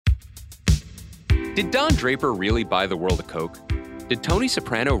Did Don Draper really buy the world a Coke? Did Tony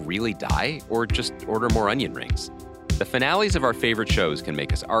Soprano really die, or just order more onion rings? The finales of our favorite shows can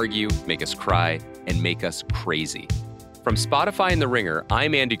make us argue, make us cry, and make us crazy. From Spotify and The Ringer,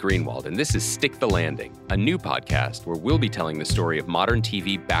 I'm Andy Greenwald, and this is Stick the Landing, a new podcast where we'll be telling the story of modern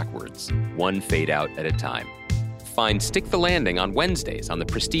TV backwards, one fade out at a time. Find Stick the Landing on Wednesdays on the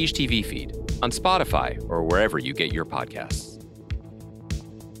Prestige TV feed, on Spotify, or wherever you get your podcasts.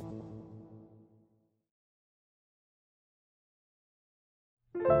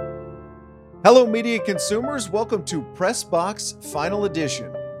 Hello, media consumers. Welcome to Press Box Final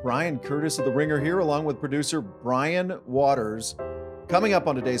Edition. Brian Curtis of The Ringer here, along with producer Brian Waters. Coming up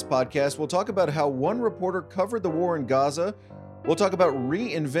on today's podcast, we'll talk about how one reporter covered the war in Gaza. We'll talk about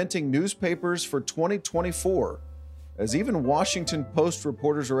reinventing newspapers for 2024, as even Washington Post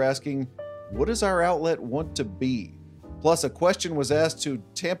reporters are asking, what does our outlet want to be? Plus, a question was asked to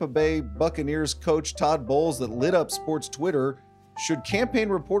Tampa Bay Buccaneers coach Todd Bowles that lit up sports Twitter. Should campaign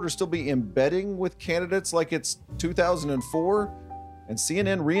reporters still be embedding with candidates like it's 2004? And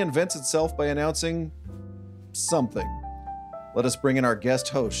CNN reinvents itself by announcing something. Let us bring in our guest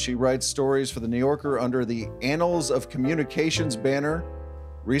host. She writes stories for The New Yorker under the Annals of Communications banner.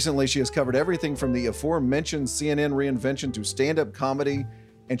 Recently, she has covered everything from the aforementioned CNN reinvention to stand-up comedy,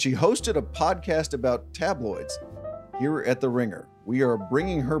 and she hosted a podcast about tabloids here at The Ringer. We are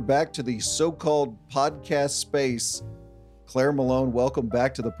bringing her back to the so-called podcast space. Clare Malone, welcome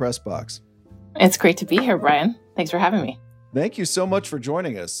back to the Press Box. It's great to be here, Brian. Thanks for having me. Thank you so much for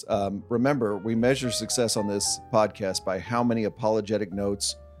joining us. Remember, we measure success on this podcast by how many apologetic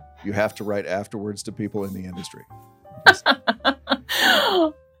notes you have to write afterwards to people in the industry.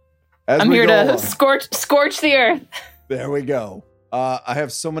 I'm here to scorch the earth. There we go. I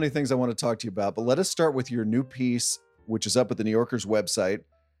have so many things I want to talk to you about, but let us start with your new piece, which is up at the New Yorker's website.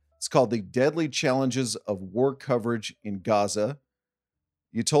 It's called The Deadly Challenges of War Coverage in Gaza.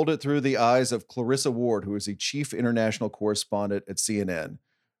 You told it through the eyes of Clarissa Ward, who is the chief international correspondent at CNN.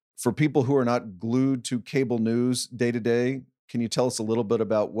 For people who are not glued to cable news day to day, can you tell us a little bit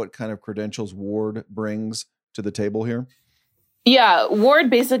about what kind of credentials Ward brings to the table here? Yeah,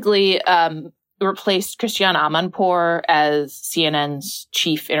 Ward basically replaced Christiane Amanpour as CNN's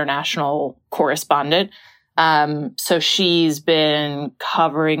chief international correspondent. So she's been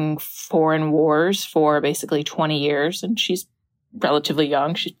covering foreign wars for basically 20 years, and she's relatively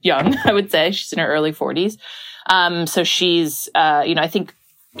young. She's young, I would say. She's in her early 40s. So she's, I think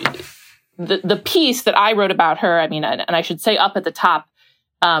the piece that I wrote about her, and I should say up at the top,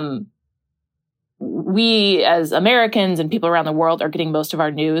 we as Americans and people around the world are getting most of our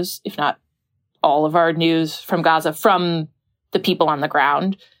news, if not all of our news from Gaza, from the people on the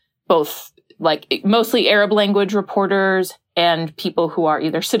ground, both like mostly Arab language reporters and people who are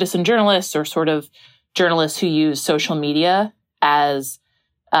either citizen journalists or sort of journalists who use social media as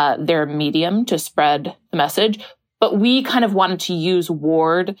their medium to spread the message. But we kind of wanted to use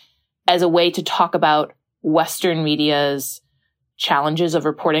Ward as a way to talk about Western media's challenges of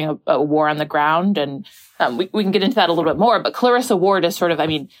reporting a war on the ground. And we can get into that a little bit more. But Clarissa Ward is sort of,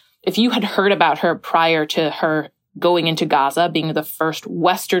 if you had heard about her prior to her going into Gaza, being the first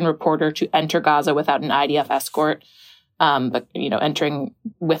Western reporter to enter Gaza without an IDF escort, but entering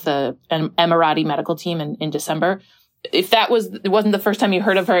with an Emirati medical team in December. If it wasn't the first time you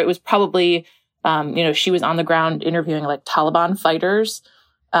heard of her, it was probably, she was on the ground interviewing like Taliban fighters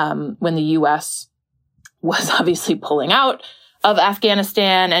when the U.S. was obviously pulling out of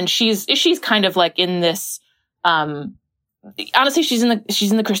Afghanistan, and she's kind of like in this. Honestly, she's in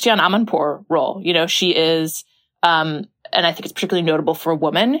the Christiane Amanpour role. She is. And I think it's particularly notable for a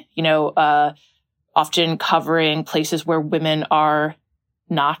woman, often covering places where women are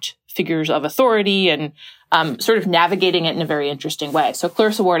not figures of authority and sort of navigating it in a very interesting way. So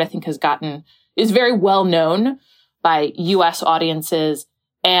Clarissa Ward, I think, is very well known by U.S. audiences.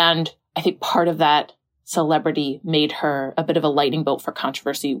 And I think part of that celebrity made her a bit of a lightning bolt for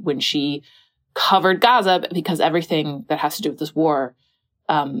controversy when she covered Gaza, because everything that has to do with this war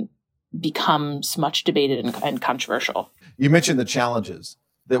becomes much debated and controversial. You mentioned the challenges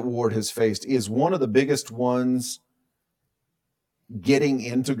that Ward has faced. Is one of the biggest ones getting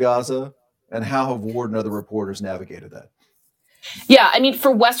into Gaza, and how have Ward and other reporters navigated that? Yeah,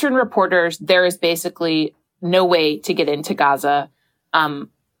 for Western reporters, there is basically no way to get into Gaza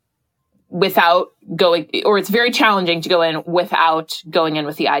without going, or it's very challenging to go in without going in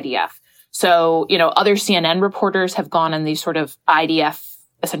with the IDF. So, other CNN reporters have gone on these sort of IDF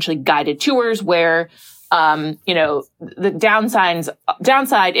essentially guided tours where, the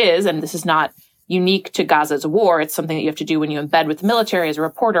downside is, and this is not, unique to Gaza's war. It's something that you have to do when you embed with the military as a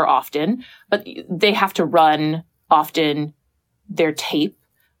reporter often, but they have to run often their tape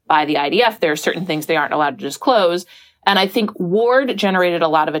by the IDF. There are certain things they aren't allowed to disclose. And I think Ward generated a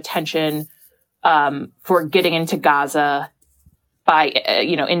lot of attention for getting into Gaza by,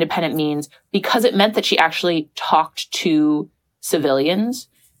 independent means, because it meant that she actually talked to civilians.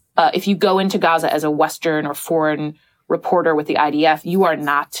 If you go into Gaza as a Western or foreign reporter with the IDF, you are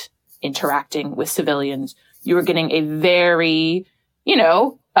not interacting with civilians. You are getting a very,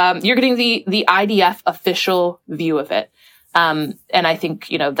 you're getting the IDF official view of it. And I think,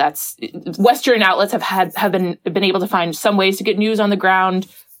 that's Western outlets have been able to find some ways to get news on the ground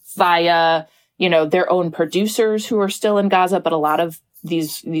via, their own producers who are still in Gaza. But a lot of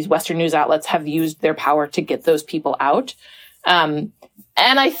these Western news outlets have used their power to get those people out. And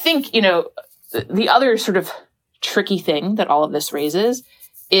I think, the other sort of tricky thing that all of this raises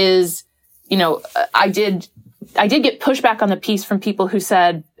is, I did get pushback on the piece from people who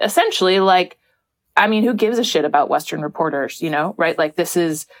said essentially who gives a shit about Western reporters, right? Like this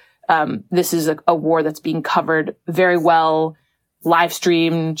is a war that's being covered very well, live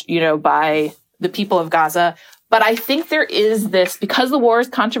streamed, by the people of Gaza. But I think there is this, because the war is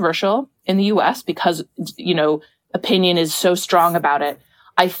controversial in the US, because, opinion is so strong about it.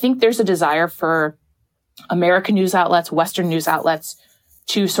 I think there's a desire for American news outlets, Western news outlets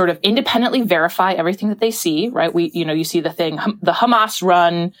to sort of independently verify everything that they see, right? You see the Hamas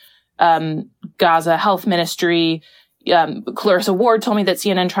run, Gaza Health Ministry. Clarissa Ward told me that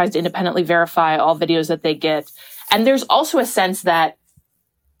CNN tries to independently verify all videos that they get. And there's also a sense that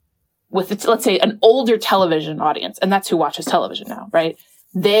with, let's say, an older television audience, and that's who watches television now, right?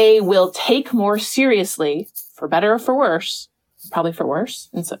 They will take more seriously, for better or for worse, probably for worse.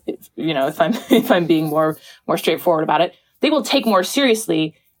 And so, if I'm being more straightforward about it, they will take more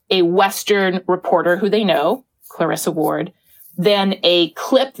seriously a Western reporter who they know, Clarissa Ward, than a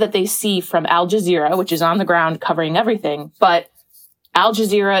clip that they see from Al Jazeera, which is on the ground covering everything. But Al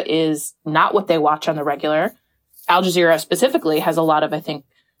Jazeera is not what they watch on the regular. Al Jazeera specifically has a lot of, I think,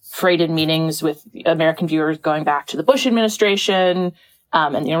 freighted meanings with American viewers going back to the Bush administration,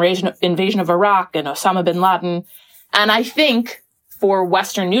 and the invasion of Iraq and Osama bin Laden. And I think for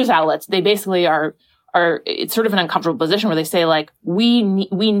Western news outlets, they basically are it's sort of an uncomfortable position where they say,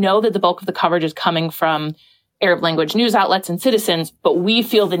 we know that the bulk of the coverage is coming from Arab language news outlets and citizens, but we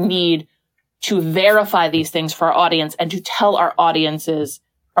feel the need to verify these things for our audience and to tell our audiences,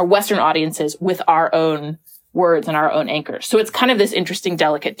 our Western audiences, with our own words and our own anchors. So it's kind of this interesting,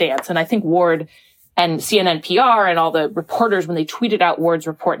 delicate dance. And I think Ward and CNN PR and all the reporters, when they tweeted out Ward's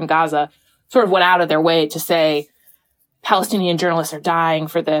report in Gaza, sort of went out of their way to say Palestinian journalists are dying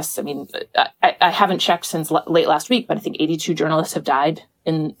for this. I mean, I haven't checked since late last week, but I think 82 journalists have died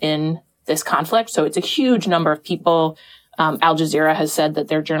in this conflict. So it's a huge number of people. Al Jazeera has said that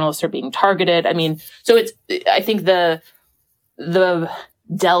their journalists are being targeted. I mean, so I think the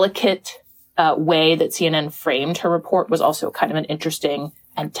delicate way that CNN framed her report was also kind of an interesting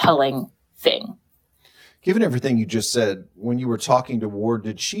and telling thing. Given everything you just said, when you were talking to Ward,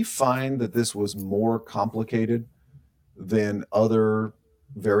 did she find that this was more complicated than other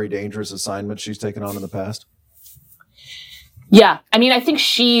very dangerous assignments she's taken on in the past? Yeah. I mean, I think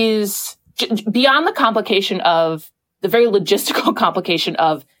she's beyond the complication of the very logistical complication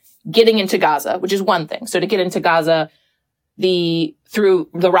of getting into Gaza, which is one thing. So to get into Gaza, through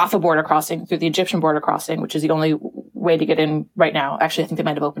the Rafah border crossing, through the Egyptian border crossing, which is the only way to get in right now. Actually, I think they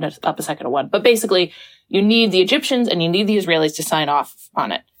might have opened it up a second one. But basically, you need the Egyptians and you need the Israelis to sign off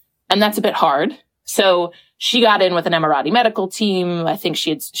on it. And that's a bit hard. So she got in with an Emirati medical team. I think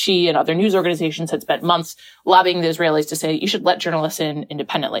she and other news organizations had spent months lobbying the Israelis to say, you should let journalists in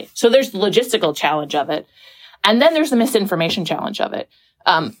independently. So there's the logistical challenge of it. And then there's the misinformation challenge of it.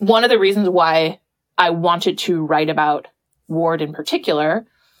 One of the reasons why I wanted to write about Ward in particular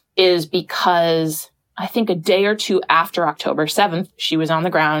is because I think a day or two after October 7th, she was on the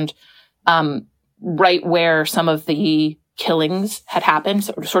ground, right where some of the killings had happened,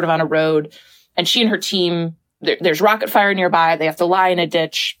 sort of on a road. And she and her team, there's rocket fire nearby. They have to lie in a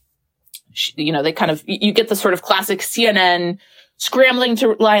ditch. They kind of, you get the sort of classic CNN scrambling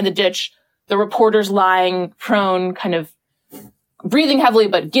to lie in the ditch. The reporters lying prone, kind of breathing heavily,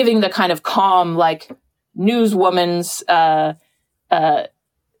 but giving the kind of calm, newswoman's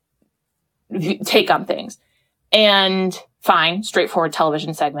take on things. And fine, straightforward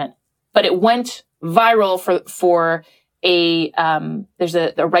television segment. But it went viral for there's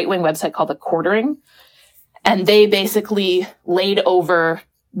a right-wing website called The Quartering. And they basically laid over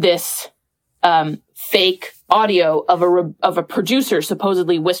this fake audio of a producer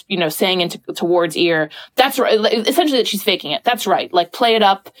supposedly saying into Ward's ear, "That's right." Essentially, that she's faking it. That's right. Like, play it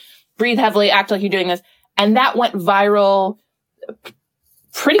up, breathe heavily, act like you're doing this, and that went viral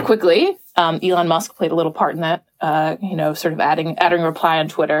pretty quickly. Elon Musk played a little part in that. Sort of adding a reply on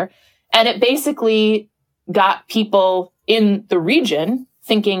Twitter, and it basically got people in the region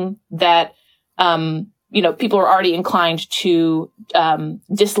thinking that people are already inclined to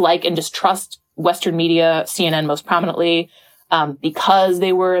dislike and distrust Western media, CNN most prominently, because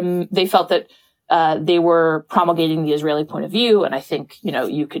they felt that they were promulgating the Israeli point of view. And I think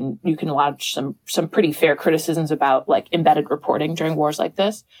you can lodge some pretty fair criticisms about like embedded reporting during wars like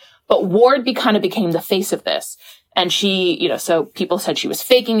this. But Ward kind of became the face of this, and she, so people said she was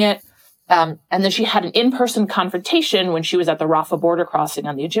faking it. And then she had an in-person confrontation when she was at the Rafah border crossing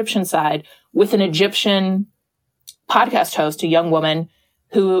on the Egyptian side with an Egyptian podcast host, a young woman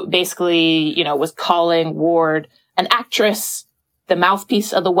who basically, was calling Ward an actress, the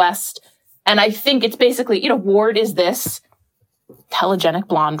mouthpiece of the West. And I think it's basically, Ward is this telegenic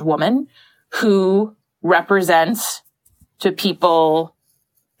blonde woman who represents to people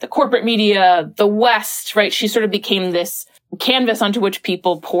the corporate media, the West, right? She sort of became this canvas onto which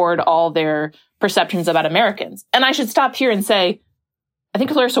people poured all their perceptions about Americans. And I should stop here and say, I think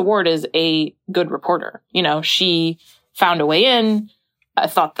Clarissa Ward is a good reporter. She found a way in. I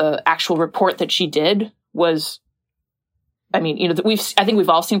thought the actual report that she did was, I think we've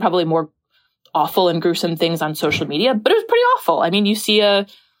all seen probably more awful and gruesome things on social media, but it was pretty awful. I mean, you see a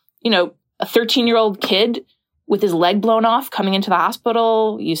 13-year-old kid with his leg blown off coming into the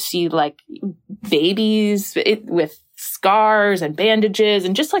hospital. You see like babies with scars and bandages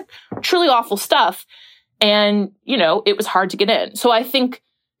and just like truly awful stuff. And, it was hard to get in. So I think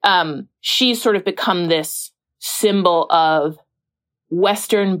she's sort of become this symbol of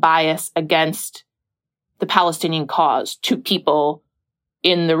Western bias against the Palestinian cause to people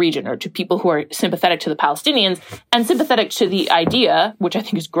in the region, or to people who are sympathetic to the Palestinians and sympathetic to the idea, which I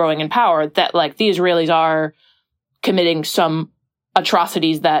think is growing in power, that like the Israelis are committing some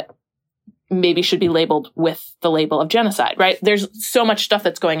atrocities that maybe should be labeled with the label of genocide, right? There's so much stuff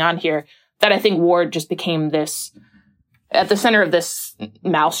that's going on here that I think Ward just became this, at the center of this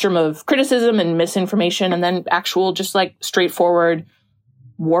maelstrom of criticism and misinformation, and then actual just like straightforward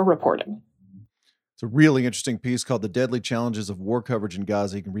war reporting. It's a really interesting piece called "The Deadly Challenges of War Coverage in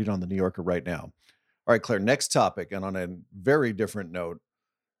Gaza." You can read it on The New Yorker right now. All right, Claire, next topic, and on a very different note,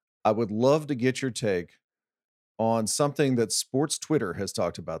 I would love to get your take on something that sports Twitter has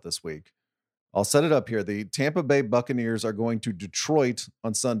talked about this week. I'll set it up here. The Tampa Bay Buccaneers are going to Detroit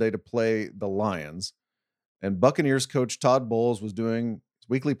on Sunday to play the Lions. And Buccaneers coach Todd Bowles was doing his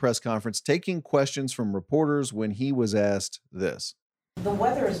weekly press conference, taking questions from reporters when he was asked this. The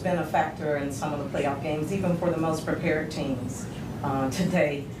weather has been a factor in some of the playoff games, even for the most prepared teams.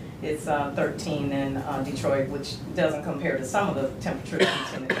 Today, it's 13 in Detroit, which doesn't compare to some of the temperatures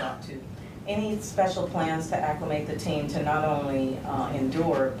we tend to drop to. Any special plans to acclimate the team to not only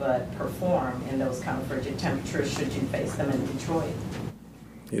endure, but perform in those kind of frigid temperatures should you face them in Detroit?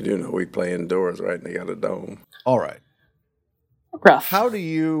 You do know we play indoors, right? And they got a dome. All right. Rough. How do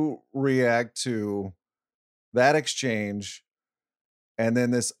you react to that exchange and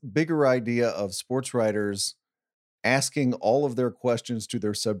then this bigger idea of sports writers asking all of their questions to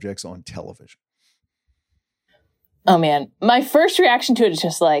their subjects on television? Oh, man. My first reaction to it is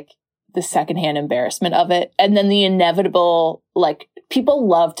just like the secondhand embarrassment of it. And then the inevitable, like, people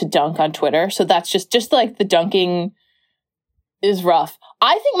love to dunk on Twitter. So that's just like the dunking is rough.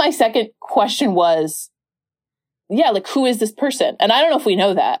 I think my second question was, like, who is this person? And I don't know if we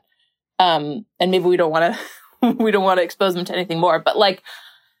know that. And maybe we don't want to expose them to anything more. But like,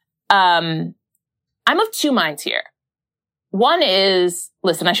 I'm of two minds here. One is,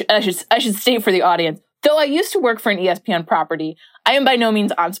 listen, I should state for the audience, though I used to work for an ESPN property, I am by no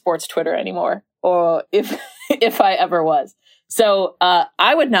means on sports Twitter anymore, or if I ever was. So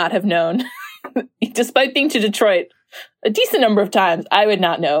I would not have known, despite being to Detroit a decent number of times, I would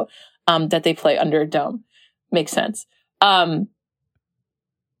not know that they play under a dome. Makes sense. But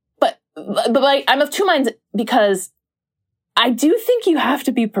like, I'm of two minds because I do think you have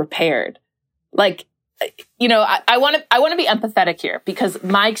to be prepared. Like, I want to be empathetic here because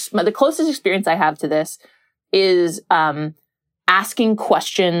the closest experience I have to this is asking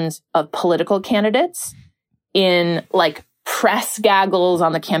questions of political candidates in like press gaggles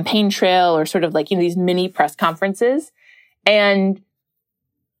on the campaign trail, or sort of like, these mini press conferences. And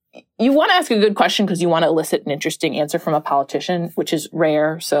you want to ask a good question because you want to elicit an interesting answer from a politician, which is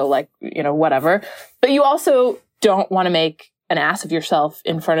rare. So like, whatever. But you also don't want to make an ass of yourself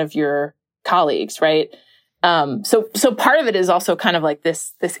in front of your colleagues, right? So part of it is also kind of like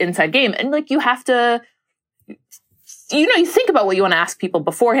this inside game. And like, you have to, you think about what you want to ask people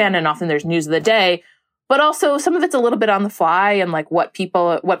beforehand, and often there's news of the day, but also some of it's a little bit on the fly and like what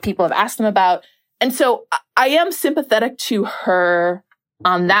people have asked them about. And so I am sympathetic to her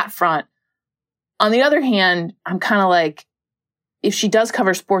on that front. On the other hand, I'm kind of like, if she does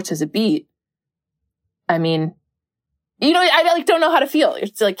cover sports as a beat, I mean, I like don't know how to feel.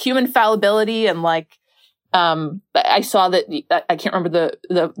 It's like human fallibility, and like, I saw that I can't remember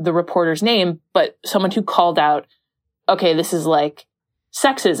the reporter's name, but someone who called out, okay, this is like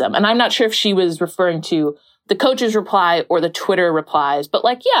sexism. And I'm not sure if she was referring to the coach's reply or the Twitter replies, but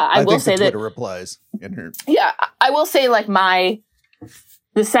like, yeah, I will say that Twitter replies in her. Yeah, I will say like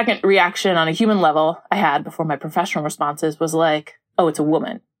the second reaction on a human level I had before my professional responses was like, oh, it's a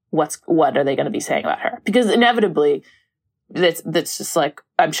woman. What are they going to be saying about her? Because inevitably that's just like,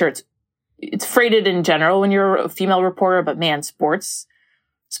 I'm sure it's freighted in general when you're a female reporter, but man, sports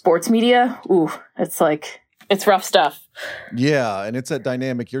media, ooh, it's rough stuff. Yeah, and it's that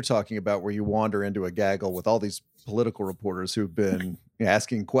dynamic you're talking about where you wander into a gaggle with all these political reporters who've been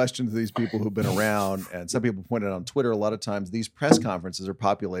asking questions to these people who've been around. And some people pointed out on Twitter, a lot of times these press conferences are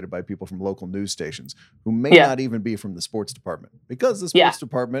populated by people from local news stations who may not even be from the sports department, because the sports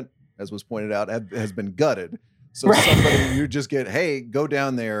department, as was pointed out, has been gutted. So somebody, you just get, hey, go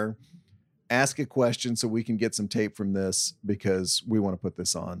down there, ask a question so we can get some tape from this because we want to put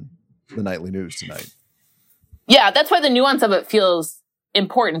this on the nightly news tonight. Yeah, that's why the nuance of it feels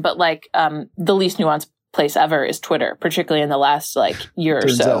important, but like the least nuanced place ever is Twitter, particularly in the last like year or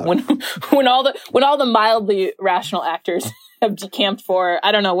so, when all the mildly rational actors have decamped for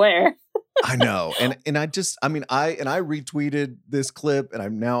I don't know where. I know, and I retweeted this clip,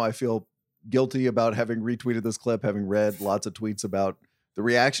 and I feel guilty about having retweeted this clip, having read lots of tweets about the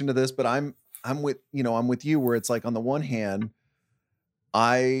reaction to this, but I'm with you where it's like, on the one hand,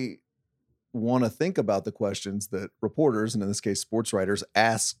 I want to think about the questions that reporters, and in this case sports writers,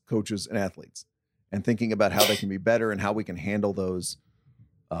 ask coaches and athletes, and thinking about how they can be better and how we can handle those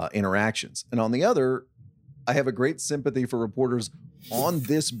interactions. And on the other, I have a great sympathy for reporters on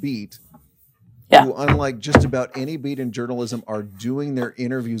this beat who, unlike just about any beat in journalism, are doing their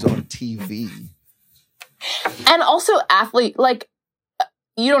interviews on TV. And also athlete, like,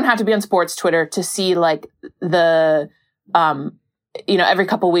 you don't have to be on sports Twitter to see like the every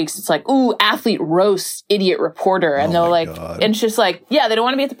couple of weeks, it's like, ooh, athlete roasts idiot reporter. And they're like, God. And it's just like, yeah, they don't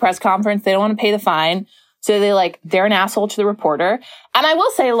want to be at the press conference. They don't want to pay the fine. So they're an asshole to the reporter. And I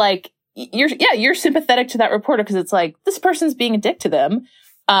will say, like, you're sympathetic to that reporter because it's like, this person's being a dick to them.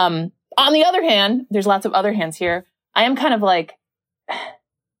 On the other hand, there's lots of other hands here. I am kind of like,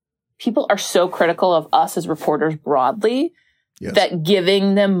 people are so critical of us as reporters broadly that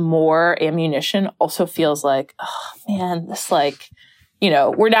giving them more ammunition also feels like, oh man, this like,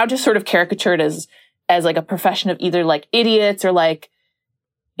 we're now just sort of caricatured as like a profession of either like idiots or like,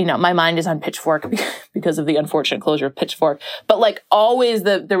 my mind is on Pitchfork because of the unfortunate closure of Pitchfork. But like always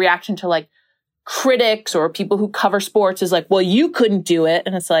the reaction to like critics or people who cover sports is like, well, you couldn't do it.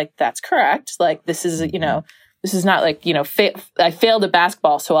 And it's like, that's correct. Like, this is, this is not like, I failed at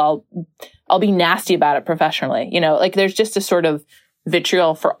basketball, so I'll be nasty about it professionally. Like there's just a sort of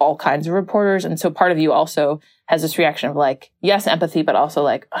vitriol for all kinds of reporters. And so part of you also has this reaction of like, yes, empathy, but also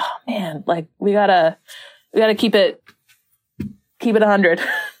like, oh man, like we gotta keep it 100.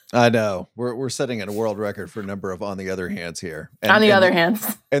 I know we're setting a world record for a number of on the other hands here. And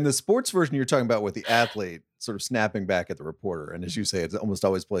the sports version you're talking about with the athlete sort of snapping back at the reporter. And as you say, it's almost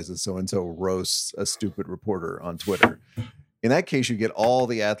always places so-and-so roasts a stupid reporter on Twitter. In that case, you get all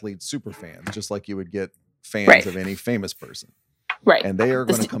the athlete super fans, just like you would get fans of any famous person. Right. And they are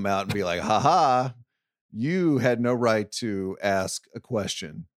going to come out and be like, haha, you had no right to ask a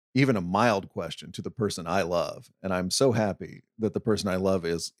question, even a mild question, to the person I love. And I'm so happy that the person I love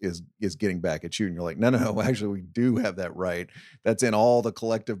is getting back at you. And you're like, no, actually, we do have that right. That's in all the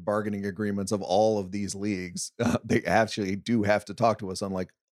collective bargaining agreements of all of these leagues. They actually do have to talk to us, unlike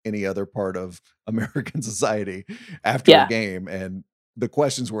any other part of American society after a game. And the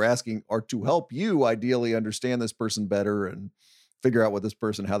questions we're asking are to help you ideally understand this person better and figure out what this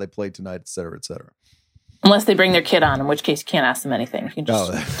person, how they played tonight, et cetera, et cetera. Unless they bring their kid on, in which case you can't ask them anything. You can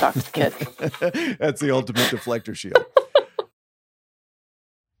just talk to the kid. That's the ultimate deflector shield.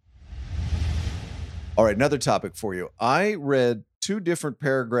 All right, another topic for you. I read 2 different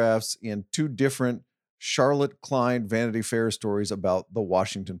paragraphs in 2 different Charlotte Klein Vanity Fair stories about the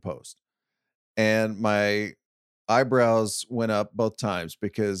Washington Post. And my eyebrows went up both times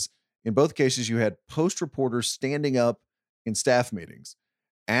because in both cases you had Post reporters standing up in staff meetings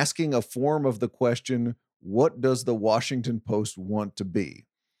asking a form of the question, what does the Washington Post want to be?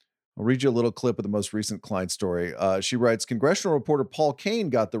 I'll read you a little clip of the most recent client story. She writes, congressional reporter Paul Kane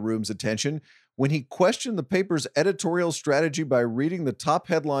got the room's attention when he questioned the paper's editorial strategy by reading the top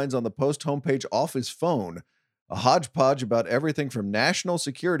headlines on the Post homepage off his phone, a hodgepodge about everything from national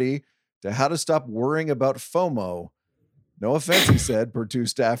security to how to stop worrying about FOMO. No offense, he said, per two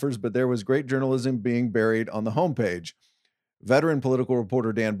staffers, but there was great journalism being buried on the homepage. Veteran political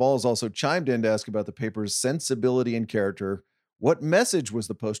reporter Dan Balls also chimed in to ask about the paper's sensibility and character. What message was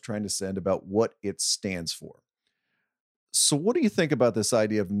the Post trying to send about what it stands for? So what do you think about this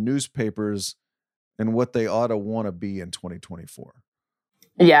idea of newspapers and what they ought to want to be in 2024?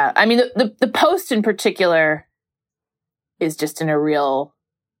 Yeah, I mean, the Post in particular is just in a real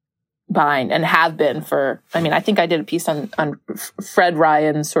bind and have been for, I mean, I think I did a piece on Fred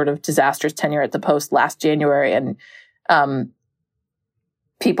Ryan's sort of disastrous tenure at the Post last January, and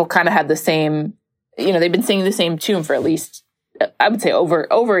people kind of had the same, they've been singing the same tune for at least, I would say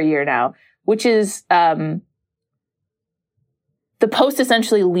over a year now, which is the Post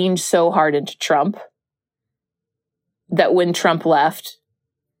essentially leaned so hard into Trump that when Trump left,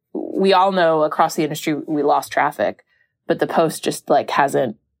 we all know across the industry we lost traffic, but the Post just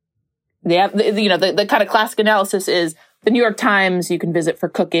hasn't. They have, the kind of classic analysis is the New York Times you can visit for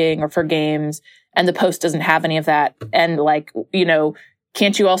cooking or for games, and the Post doesn't have any of that. And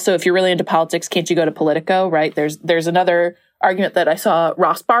can't you also, if you're really into politics, can't you go to Politico, right? There's another argument that I saw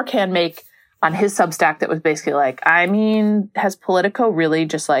Ross Barkan make on his Substack that was basically has Politico really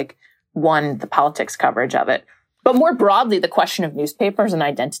just won the politics coverage of it? But more broadly, the question of newspapers and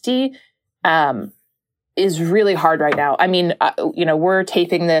identity is really hard right now. I mean, we're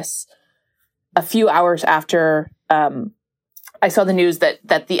taping this a few hours after I saw the news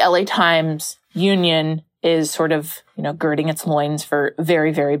that the LA Times union is sort of, girding its loins for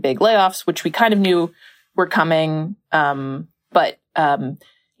very, very big layoffs, which we kind of knew were coming. But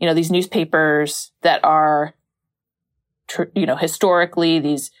these newspapers that are,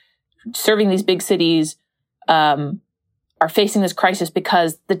 historically serving these big cities, are facing this crisis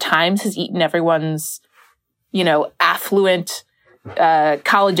because the Times has eaten everyone's, affluent,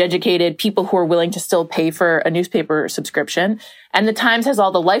 college-educated people who are willing to still pay for a newspaper subscription. And the Times has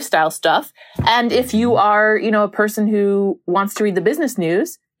all the lifestyle stuff. And if you are, a person who wants to read the business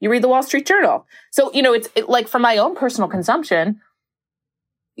news, you read the Wall Street Journal. So, it's for my own personal consumption,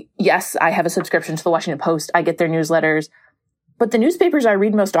 yes, I have a subscription to the Washington Post. I get their newsletters. But the newspapers I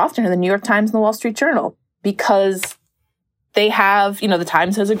read most often are the New York Times and the Wall Street Journal, because they have, the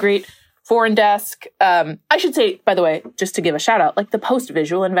Times has a great foreign desk. I should say, by the way, just to give a shout out, the Post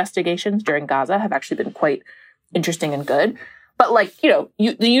visual investigations during Gaza have actually been quite interesting and good. But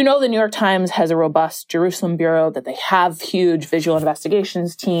the New York Times has a robust Jerusalem bureau, that they have huge visual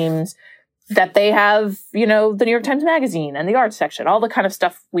investigations teams, that they have, the New York Times Magazine and the arts section, all the kind of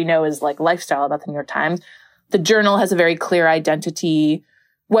stuff we know is lifestyle about the New York Times. The Journal has a very clear identity,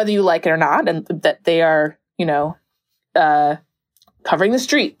 whether you like it or not, and that they are, covering the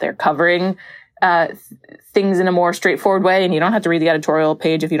street. They're covering things in a more straightforward way, and you don't have to read the editorial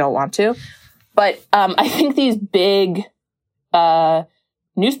page if you don't want to. But I think these big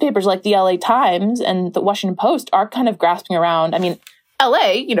newspapers like the LA Times and the Washington Post are kind of grasping around. I mean,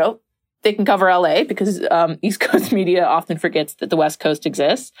 LA, they can cover LA because East Coast media often forgets that the West Coast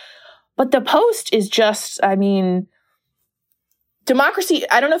exists. But the Post is just, democracy.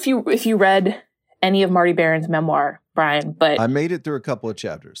 I don't know if you read any of Marty Baron's memoir, Brian, but I made it through a couple of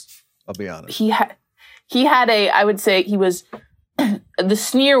chapters. I'll be honest. He had I would say he was, the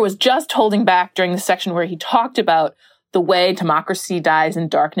sneer was just holding back during the section where he talked about the way democracy dies in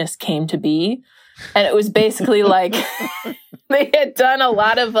darkness came to be. And it was basically they had done a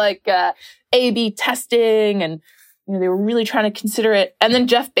lot of A/B testing, and they were really trying to consider it. And then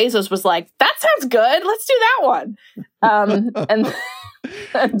Jeff Bezos was like, that sounds good. Let's do that one.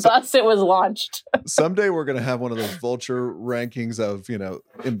 And thus it was launched. Someday we're going to have one of those vulture rankings of,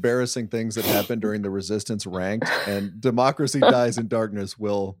 embarrassing things that happened during the resistance ranked, and democracy dies in darkness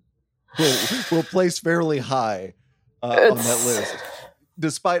will place fairly high on that list,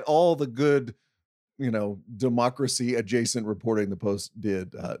 despite all the good, democracy adjacent reporting the Post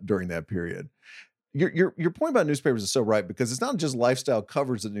did during that period. Your point about newspapers is so right, because it's not just lifestyle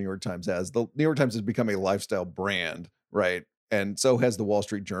coverage that the New York Times has. The New York Times has become a lifestyle brand, right? And so has the Wall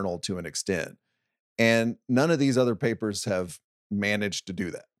Street Journal to an extent. And none of these other papers have managed to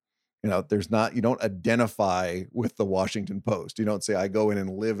do that. You don't identify with the Washington Post. You don't say, I go in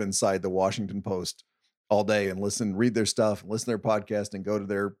and live inside the Washington Post all day and read their stuff, and listen to their podcast, and go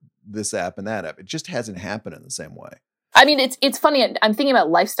to this app and that app. It just hasn't happened in the same way. I mean, it's funny. I'm thinking about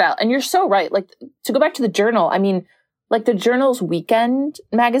lifestyle, and you're so right. Like, to go back to the Journal, I mean, like the Journal's Weekend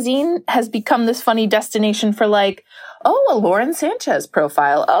magazine has become this funny destination for like, oh, a Lauren Sanchez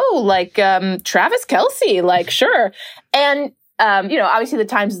profile. Oh, like Travis Kelce, like, sure. And, obviously the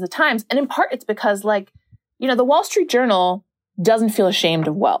Times is the Times. And in part, it's because like, the Wall Street Journal doesn't feel ashamed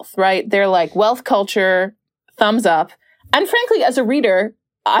of wealth, right? They're like wealth culture, thumbs up. And frankly, as a reader,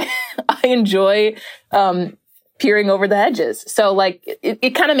 I enjoy peering over the hedges. So like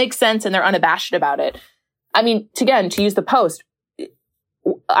it kind of makes sense, and they're unabashed about it. I mean, to use the Post,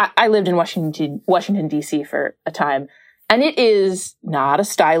 I lived in Washington, D.C. for a time, and it is not a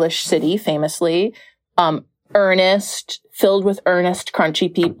stylish city, famously. Earnest, filled with earnest,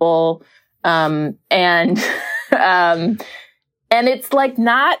 crunchy people. And it's like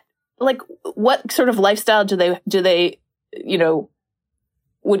not like what sort of lifestyle do they,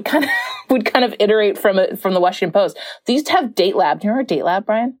 would kind of iterate from the Washington Post. They used to have Date Lab. Do you remember Date Lab,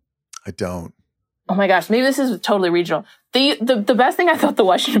 Brian? I don't. Oh my gosh, maybe this is totally regional. The best thing I thought the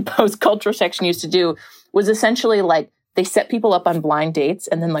Washington Post culture section used to do was essentially like they set people up on blind dates,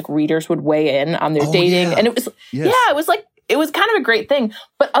 and then like readers would weigh in on their dating. Yeah. And it was, it was kind of a great thing.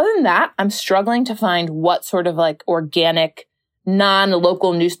 But other than that, I'm struggling to find what sort of like organic,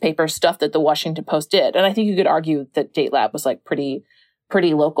 non-local newspaper stuff that the Washington Post did. And I think you could argue that Date Lab was like pretty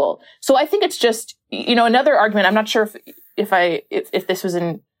local. So I think it's just, another argument. I'm not sure if this was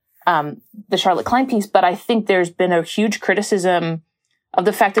in the Charlotte Klein piece, but I think there's been a huge criticism of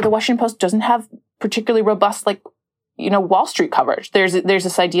the fact that the Washington Post doesn't have particularly robust, like, Wall Street coverage. There's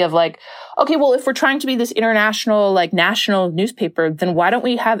this idea of like, okay, well, if we're trying to be this international, like national newspaper, then why don't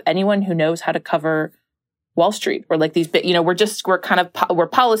we have anyone who knows how to cover Wall Street, or like these, we're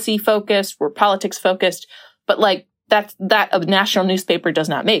policy focused, we're politics focused, but like that a national newspaper does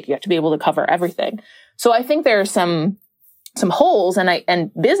not make. You have to be able to cover everything. So I think there are some holes,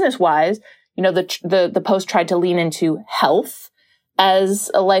 and business wise, the Post tried to lean into health as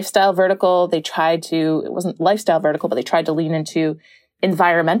a lifestyle vertical. It wasn't lifestyle vertical, but they tried to lean into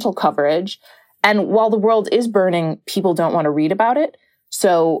environmental coverage. And while the world is burning, people don't want to read about it.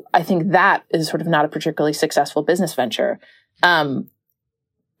 So I think that is sort of not a particularly successful business venture. But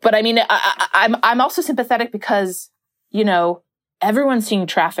I mean, I'm also sympathetic because, everyone's seeing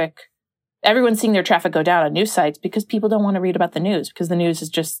their traffic go down on news sites because people don't want to read about the news, because the news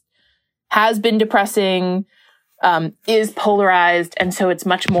has been depressing, is polarized. And so it's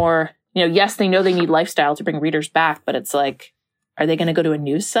much more, yes, they know they need lifestyle to bring readers back, but it's like, are they going to go to a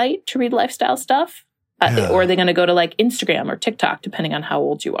news site to read lifestyle stuff? Or are they going to go to like Instagram or TikTok, depending on how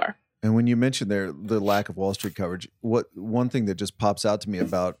old you are? And when you mentioned there the lack of Wall Street coverage, one thing that just pops out to me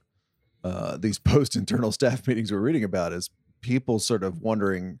about these post-internal staff meetings we're reading about is people sort of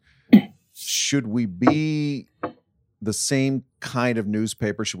wondering, should we be the same kind of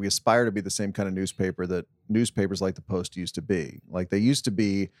newspaper? Should we aspire to be the same kind of newspaper that newspapers like the Post used to be? Like they used to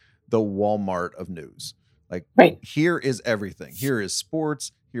be the Walmart of news. Like, right. Here is everything. Here is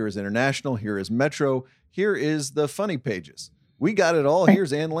sports. Here is international. Here is Metro. Here is the funny pages. We got it all.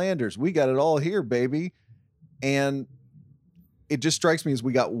 Here's Ann Landers. We got it all here, baby. And it just strikes me as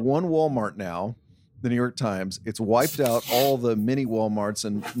we got one Walmart now, the New York Times. It's wiped out all the mini Walmarts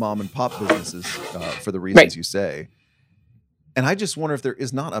and mom and pop businesses for the reasons you say. And I just wonder if there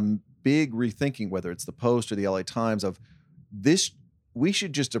is not a big rethinking, whether it's the Post or the LA Times, of this. We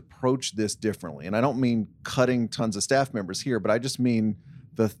should just approach this differently. And I don't mean cutting tons of staff members here, but I just mean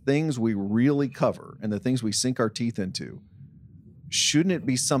the things we really cover and the things we sink our teeth into. Shouldn't it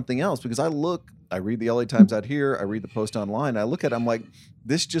be something else? Because I read the LA Times out here, I read the Post online, I look at it, I'm like,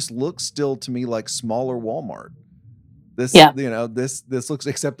 this just looks still to me like smaller Walmart. This looks,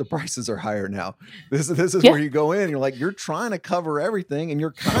 except the prices are higher now. This is where you go in, you're like, you're trying to cover everything and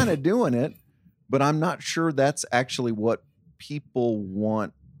you're kind of doing it, but I'm not sure that's actually what people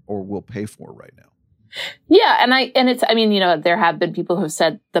want or will pay for right now. Yeah. There have been people who have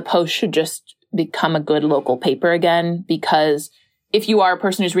said the Post should just become a good local paper again, because if you are a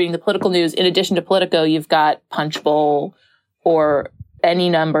person who's reading the political news, in addition to Politico, you've got Punchbowl or any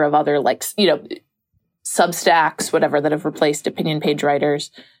number of other Substacks, whatever, that have replaced opinion page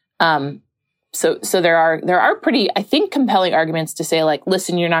writers. So there are pretty, I think, compelling arguments to say, like,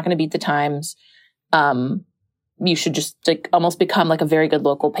 listen, you're not going to beat the Times. You should just almost become like a very good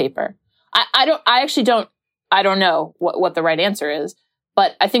local paper. I don't know what the right answer is,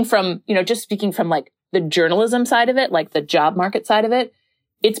 but I think from, just speaking from like the journalism side of it, like the job market side of it,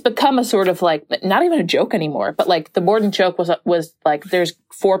 it's become a sort of like, not even a joke anymore, but like the Borden joke was like, there's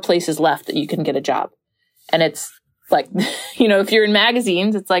 4 places left that you can get a job. And it's like, if you're in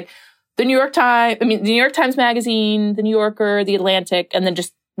magazines, it's like, the New York Times, the New York Times Magazine, the New Yorker, the Atlantic, and then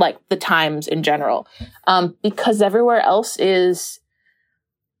just like the Times in general. Because everywhere else is,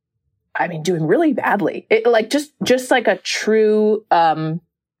 doing really badly. It like just like a true,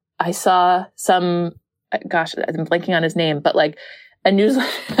 I saw some, gosh, I'm blanking on his name, but like a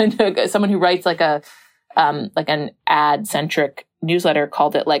newsletter, someone who writes like an ad-centric newsletter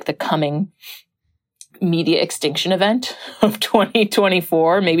called it like the coming media extinction event of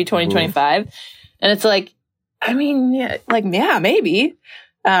 2024, maybe 2025. Ooh. And it's like, yeah, maybe.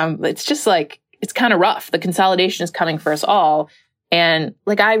 It's just like, it's kind of rough. The consolidation is coming for us all. And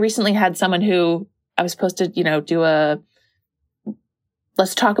like, I recently had someone who I was supposed to, do a,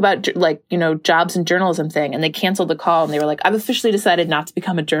 let's talk about like, jobs and journalism thing. And they canceled the call and they were like, I've officially decided not to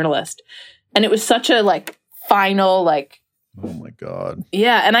become a journalist. And it was such a like final, like, oh my God.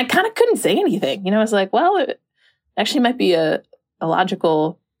 Yeah. And I kind of couldn't say anything. I was like, well, it actually might be a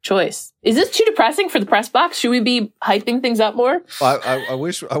logical choice. Is this too depressing for the press box? Should we be hyping things up more? I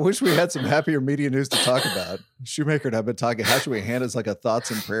wish we had some happier media news to talk about. Shoemaker and I've been talking, how should we hand us like a thoughts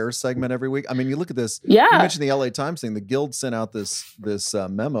and prayers segment every week? You look at this. Yeah. You mentioned the LA Times thing. The Guild sent out this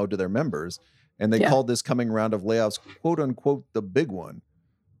memo to their members, and they called this coming round of layoffs, quote unquote, the big one,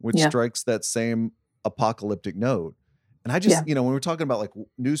 which strikes that same apocalyptic note. And I just, when we're talking about like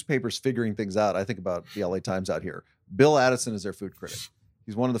newspapers figuring things out, I think about the LA Times out here. Bill Addison is their food critic.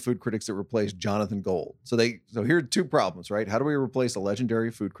 He's one of the food critics that replaced Jonathan Gold. So here are two problems, right? How do we replace a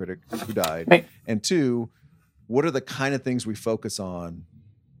legendary food critic who died? Right. And two, what are the kind of things we focus on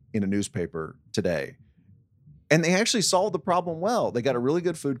in a newspaper today? And they actually solved the problem well. They got a really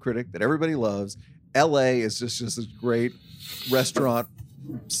good food critic that everybody loves. LA is just this great restaurant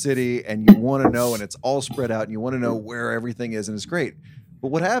city, and you want to know, and it's all spread out, and you want to know where everything is, and it's great. But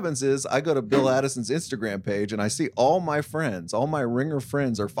what happens is I go to Bill Addison's Instagram page and I see all my Ringer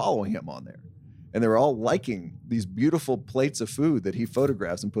friends are following him on there. And they're all liking these beautiful plates of food that he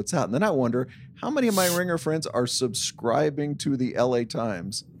photographs and puts out. And then I wonder how many of my Ringer friends are subscribing to the LA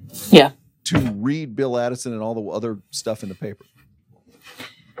Times to read Bill Addison and all the other stuff in the paper.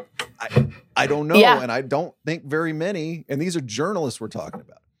 I don't know. Yeah. And I don't think very many. And these are journalists we're talking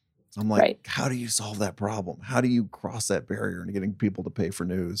about. So I'm like, How do you solve that problem? How do you cross that barrier into getting people to pay for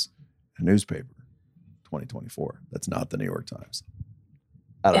news in a newspaper? 2024. That's not the New York Times.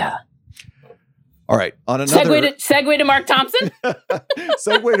 I don't know. All right. On another segue to Mark Thompson.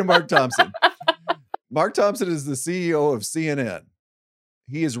 Segue to Mark Thompson. Mark Thompson is the CEO of CNN.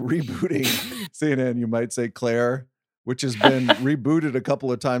 He is rebooting CNN, you might say, Clare, which has been rebooted a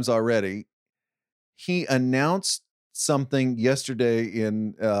couple of times already. He announced something yesterday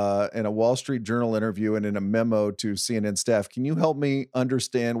in a Wall Street Journal interview and in a memo to CNN staff. Can you help me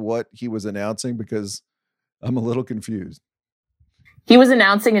understand what he was announcing? Because I'm a little confused. He was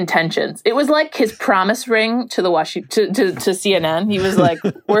announcing intentions. It was like his promise ring to the to CNN. He was like,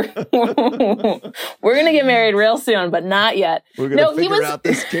 "We're going to get married real soon, but not yet." We're going to figure out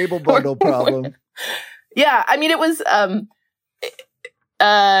this cable bundle problem. Yeah, it was.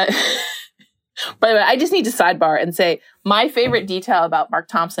 By the way, I just need to sidebar and say my favorite detail about Mark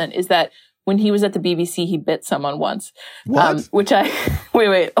Thompson is that when he was at the BBC, he bit someone once. What? Which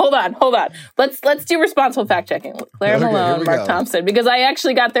wait, hold on. Let's do responsible fact checking. Clare Malone, Mark Thompson, because I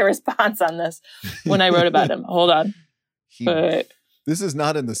actually got their response on this when I wrote about him. Hold on. This is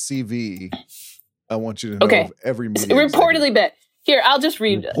not in the CV. I want you to know of every media. Reportedly bit. Here, I'll just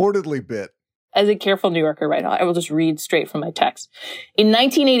read. Reportedly bit. As a careful New Yorker, right? I will just read straight from my text. In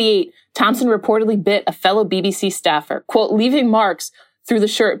 1988, Thompson reportedly bit a fellow BBC staffer, quote, leaving marks through the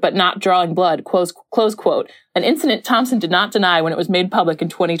shirt but not drawing blood, close quote. An incident Thompson did not deny when it was made public in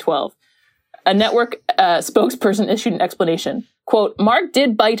 2012. A network spokesperson issued an explanation. Quote, Mark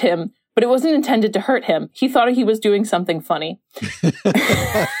did bite him, but it wasn't intended to hurt him. He thought he was doing something funny.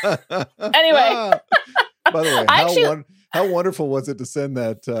 Anyway. By the way, how wonderful was it to send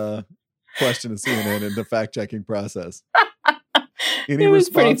that question to CNN in the fact-checking process? Any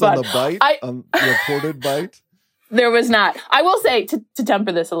response on the bite? On the reported bite? There was not. I will say, to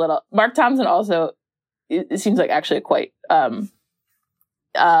temper this a little, Mark Thompson also, it seems like actually a quite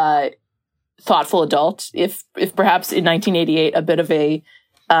thoughtful adult, if perhaps in 1988 a bit of a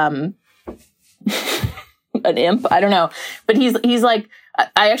an imp. I don't know. But he's like,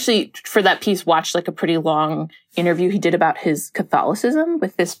 I actually, for that piece, watched like a pretty long interview he did about his Catholicism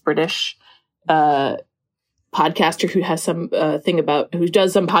with this British podcaster who has some who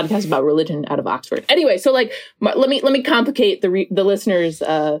does some podcast about religion out of Oxford. Anyway, so like, let me complicate the listener's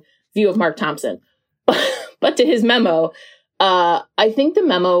view of Mark Thompson. But to his memo, I think the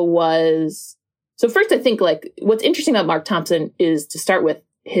memo was, so first I think like what's interesting about Mark Thompson is, to start with,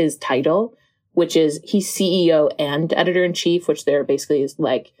 his title, which is he's CEO and editor-in-chief, which there basically is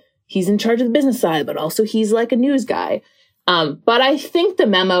like, he's in charge of the business side, but also he's like a news guy. But I think the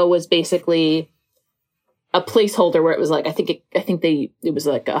memo was basically a placeholder where it was like, it was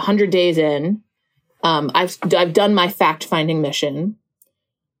like 100 days in. I've done my fact-finding mission.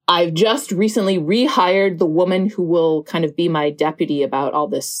 I've just recently rehired the woman who will kind of be my deputy about all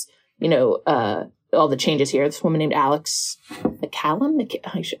this, all the changes here. This woman named Alex McCallum.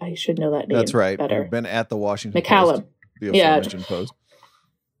 I should know that name. That's right. Better. You've been at the Washington McCallum. Post, the aforementioned Post.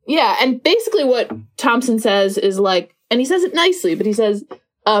 Yeah, and basically what Thompson says is like, and he says it nicely, but he says,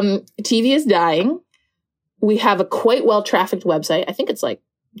 TV is dying. We have a quite well-trafficked website. I think it's like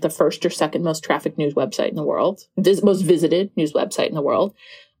the first or second most trafficked news website in the world, most visited news website in the world.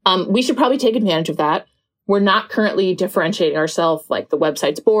 We should probably take advantage of that. We're not currently differentiating ourselves, like the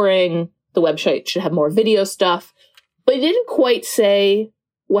website's boring. The website should have more video stuff. But he didn't quite say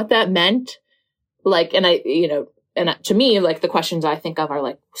what that meant. Like, to me, like the questions I think of are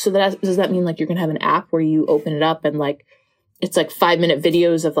like, so does that mean like you're going to have an app where you open it up and like, it's like 5-minute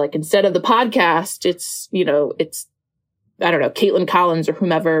videos of like, instead of the podcast, it's I don't know, Caitlin Collins or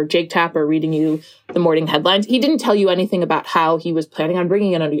whomever, Jake Tapper reading you the morning headlines. He didn't tell you anything about how he was planning on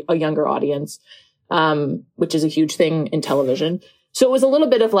bringing in a younger audience, which is a huge thing in television. So it was a little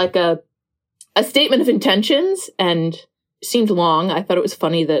bit of like a statement of intentions and seemed long. I thought it was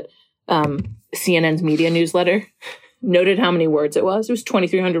funny that CNN's media newsletter noted how many words it was. It was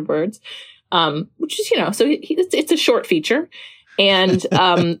 2,300 words, which is, so it's a short feature. And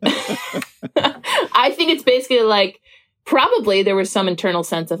I think it's basically like, probably there was some internal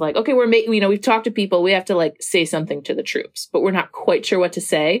sense of like, okay, we've talked to people. We have to like say something to the troops, but we're not quite sure what to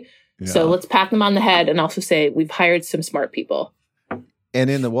say. Yeah. So let's pat them on the head and also say we've hired some smart people.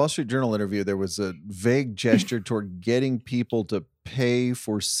 And in the Wall Street Journal interview, there was a vague gesture toward getting people to pay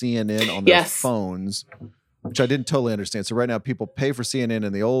for CNN on their phones, which I didn't totally understand. So right now people pay for CNN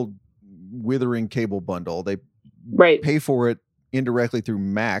in the old withering cable bundle. They pay for it indirectly through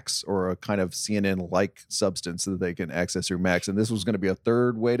Max, or a kind of CNN-like substance that they can access through Max. And this was going to be a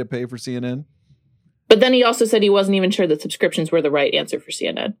third way to pay for CNN. But then he also said he wasn't even sure that subscriptions were the right answer for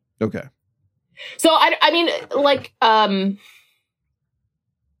CNN. Okay. So, I mean, like,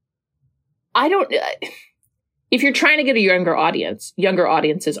 if you're trying to get a younger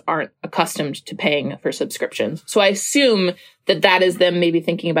audiences aren't accustomed to paying for subscriptions. So I assume that is them maybe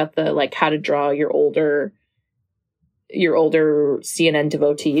thinking about the, like, how to draw your older CNN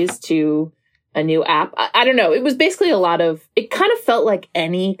devotees to a new app. I don't know. It was basically it kind of felt like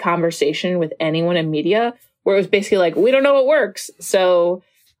any conversation with anyone in media where it was basically like, we don't know what works. So,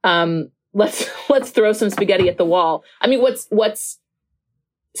 let's throw some spaghetti at the wall. I mean, what's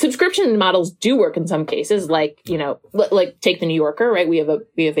subscription models do work in some cases, like, like take the New Yorker, right? We have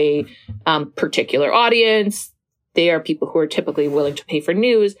a particular audience. They are people who are typically willing to pay for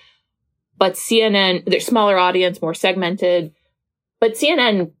news. But CNN, they're smaller audience, more segmented. But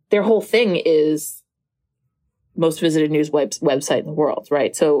CNN, their whole thing is most visited news website in the world,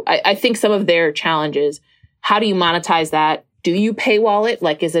 right? So I think some of their challenges, how do you monetize that? Do you paywall it?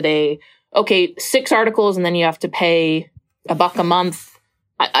 Like, is it 6 articles and then you have to pay $1 a month?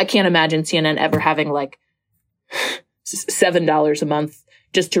 I can't imagine CNN ever having like $7 a month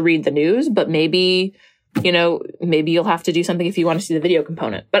just to read the news, but maybe you'll have to do something if you want to see the video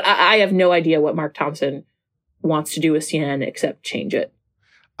component. But I have no idea what Mark Thompson wants to do with CNN except change it.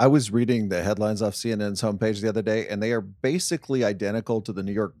 I was reading the headlines off CNN's homepage the other day, and they are basically identical to the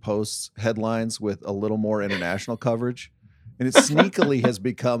New York Post's headlines with a little more international coverage. And it sneakily has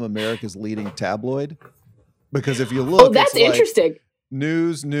become America's leading tabloid. Because if you look, that's interesting.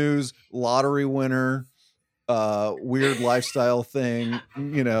 News, lottery winner, weird lifestyle thing,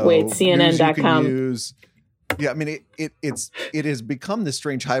 Wait, CNN.com. Yeah, I mean, it has become this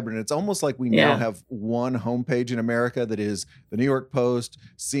strange hybrid, and it's almost like we now have one homepage in America that is the New York Post,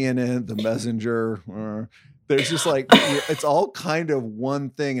 CNN, the Messenger. There's just like, it's all kind of one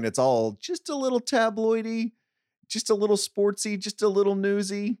thing, and it's all just a little tabloidy, just a little sportsy, just a little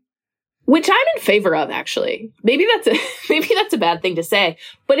newsy. Which I'm in favor of, actually. Maybe that's a bad thing to say,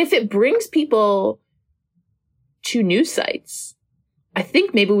 but if it brings people to news sites, I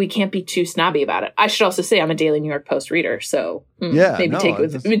think maybe we can't be too snobby about it. I should also say I'm a daily New York Post reader, so take it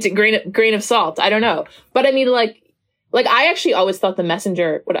with a grain of salt. I don't know. But I mean, like I actually always thought the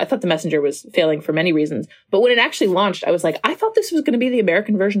Messenger was failing for many reasons. But when it actually launched, I was like, I thought this was going to be the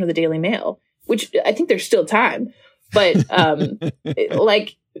American version of the Daily Mail, which I think there's still time. But I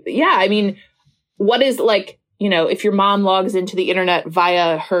mean, what is if your mom logs into the internet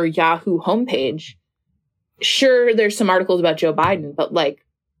via her Yahoo homepage, sure, there's some articles about Joe Biden, but like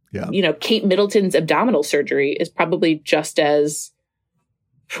Kate Middleton's abdominal surgery is probably just as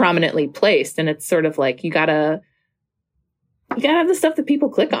prominently placed. And it's sort of like, you gotta have the stuff that people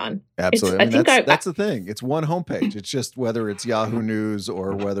click on. Absolutely. That's the thing. It's one homepage. It's just whether it's Yahoo News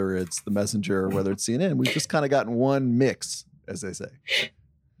or whether it's the Messenger or whether it's CNN. We've just kind of gotten one mix, as they say.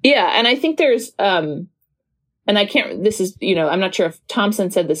 Yeah. And I think there's, and I can't, this is, I'm not sure if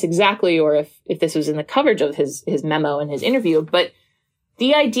Thompson said this exactly or if this was in the coverage of his memo and his interview, but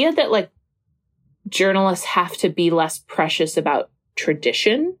the idea that like journalists have to be less precious about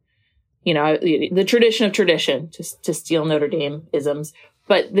tradition, the tradition of tradition, to steal Notre Dame isms.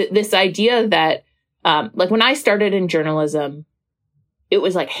 But this idea that, like when I started in journalism, it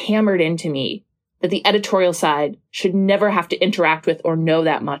was like hammered into me that the editorial side should never have to interact with or know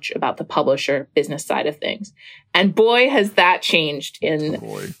that much about the publisher business side of things. And boy, has that changed in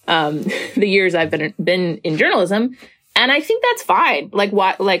the years I've been in journalism. And I think that's fine. Like,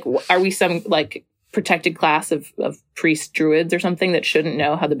 what? Like, are we some like protected class of priest druids or something that shouldn't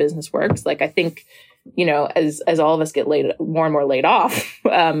know how the business works? Like, I think, as all of us get more and more laid off,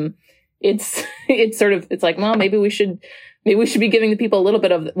 it's like, well, maybe we should be giving the people a little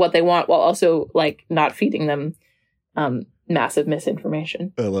bit of what they want while also like not feeding them massive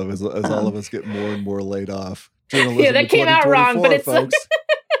misinformation. I love as all of us get more and more laid off. Yeah, that came out wrong, but it's folks.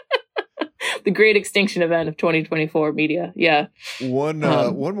 The great extinction event of 2024 media. Yeah. One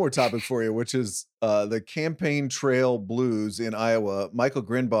more topic for you, which is the campaign trail blues in Iowa. Michael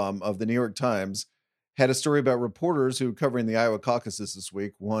Grinbaum of the New York Times had a story about reporters who were covering the Iowa caucuses this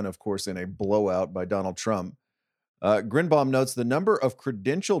week. One, of course, in a blowout by Donald Trump. Grinbaum notes the number of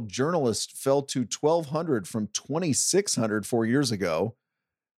credentialed journalists fell to 1,200 from 2,600 4 years ago.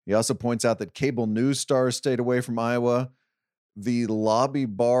 He also points out that cable news stars stayed away from Iowa. The lobby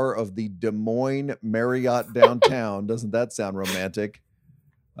bar of the Des Moines Marriott downtown, doesn't that sound romantic?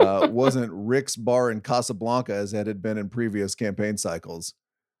 Wasn't Rick's bar in Casablanca as it had been in previous campaign cycles.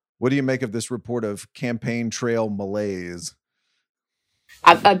 What do you make of this report of campaign trail malaise?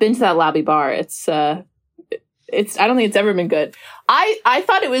 I've been to that lobby bar. It's I don't think it's ever been good. I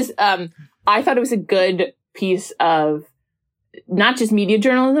thought it was a good piece of not just media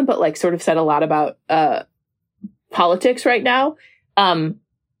journalism, but like sort of said a lot about politics right now.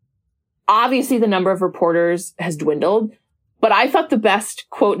 Obviously the number of reporters has dwindled, but I thought the best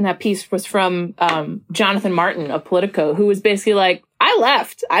quote in that piece was from Jonathan Martin of Politico, who was basically like, I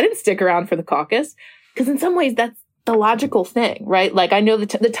left. I didn't stick around for the caucus. Because in some ways that's the logical thing, right? Like I know the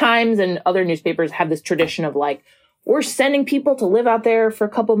Times and other newspapers have this tradition of like, we're sending people to live out there for a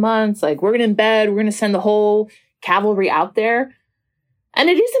couple months. Like we're going to embed, we're going to send the whole cavalry out there. And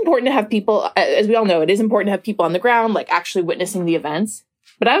it is important to have people, as we all know, it is important to have people on the ground, like actually witnessing the events.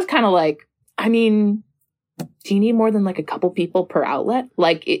 But I was kind of like, I mean, do you need more than like a couple people per outlet?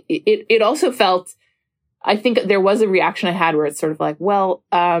 Like it also felt, I think there was a reaction I had where it's sort of like, well,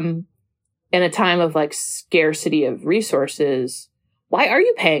 in a time of like scarcity of resources, why are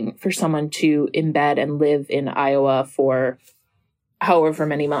you paying for someone to embed and live in Iowa for however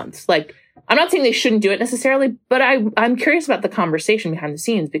many months? Like, I'm not saying they shouldn't do it necessarily, but I'm curious about the conversation behind the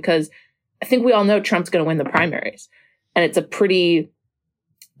scenes because I think we all know Trump's going to win the primaries. And it's a pretty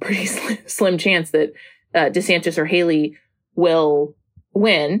slim chance that DeSantis or Haley will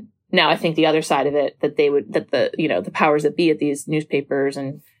win. Now, I think the other side of it that the powers that be at these newspapers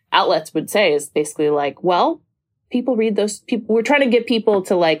and outlets would say is basically like, well, people read those people. We're trying to get people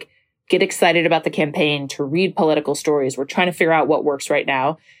to like get excited about the campaign, to read political stories. We're trying to figure out what works right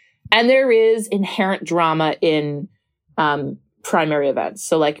now. And there is inherent drama in primary events.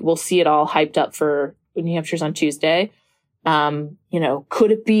 So like we'll see it all hyped up for New Hampshire's on Tuesday.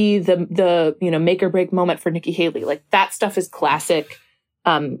 Could it be the make or break moment for Nikki Haley? Like that stuff is classic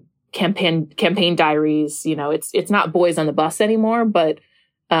campaign diaries. It's not boys on the bus anymore, but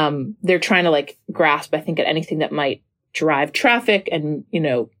they're trying to like grasp, I think, at anything that might drive traffic and,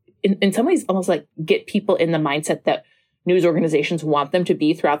 in some ways almost like get people in the mindset that news organizations want them to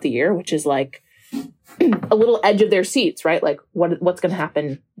be throughout the year, which is like a little edge of their seats, right? Like what's going to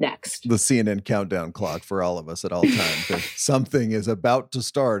happen next? The CNN countdown clock for all of us at all times. That something is about to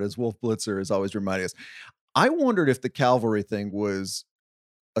start, as Wolf Blitzer is always reminding us. I wondered if the cavalry thing was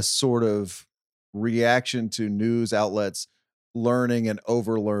a sort of reaction to news outlets learning and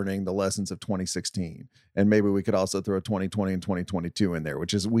overlearning the lessons of 2016. And maybe we could also throw 2020 and 2022 in there,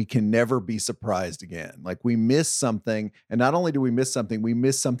 which is we can never be surprised again. Like we miss something. And not only do we miss something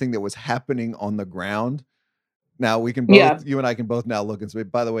that was happening on the ground. Now we can both, you and I can both now look and say,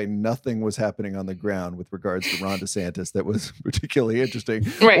 by the way, nothing was happening on the ground with regards to Ron DeSantis that was particularly interesting,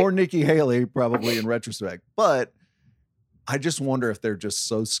 right? Or Nikki Haley, probably in retrospect. But I just wonder if they're just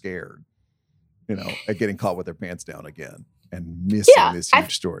so scared, at getting caught with their pants down again and missing this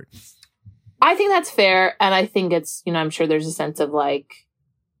huge story. I think that's fair. And I think it's, I'm sure there's a sense of like,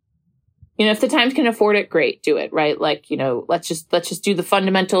 if the Times can afford it, great, do it, right? Like, let's just do the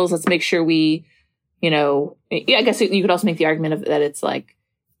fundamentals. Let's make sure we, I guess you could also make the argument of that it's like,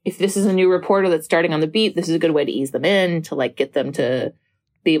 if this is a new reporter that's starting on the beat, this is a good way to ease them in, to like get them to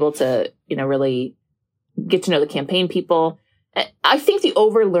be able to, really get to know the campaign people. I think the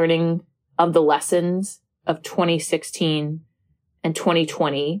overlearning of the lessons of 2016 and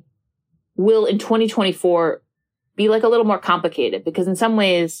 2020 will in 2024 be like a little more complicated, because in some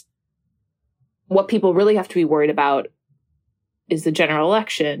ways, what people really have to be worried about is the general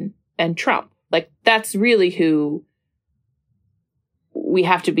election and Trump. Like, that's really who we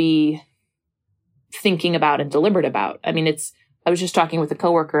have to be thinking about and deliberate about. I mean, I was just talking with a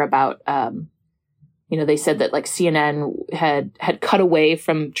coworker about, they said that like CNN had cut away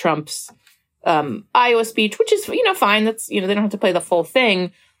from Trump's Iowa speech, which is, fine. That's, they don't have to play the full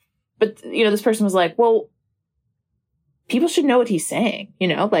thing. But, this person was like, well, people should know what he's saying,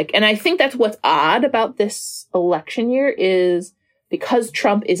 and I think that's what's odd about this election year is because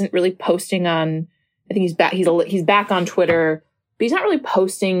Trump isn't really posting on, I think he's back on Twitter, but he's not really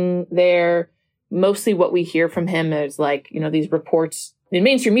posting there. Mostly what we hear from him is like, these reports in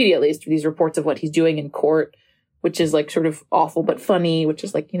mainstream media, at least, these reports of what he's doing in court, which is like sort of awful but funny, which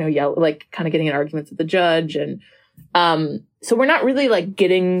is like, like kind of getting in arguments with the judge. And so we're not really like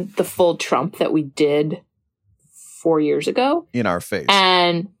getting the full Trump that we did 4 years ago. In our face.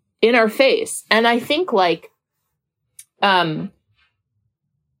 And I think like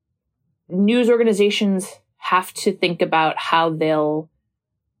news organizations have to think about how they'll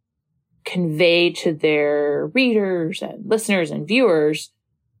convey to their readers and listeners and viewers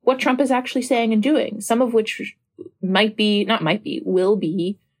what Trump is actually saying and doing, some of which will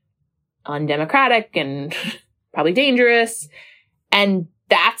be undemocratic and probably dangerous. And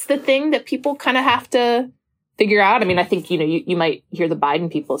that's the thing that people kind of have to figure out. I mean, I think, you might hear the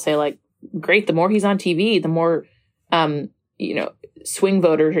Biden people say like, great, the more he's on TV, the more, swing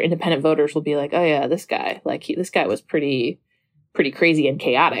voters or independent voters will be like, oh yeah, this guy was pretty crazy and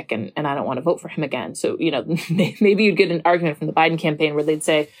chaotic, and I don't want to vote for him again. So, maybe you'd get an argument from the Biden campaign where they'd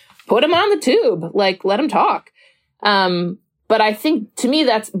say, put him on the tube, like let him talk. But I think to me,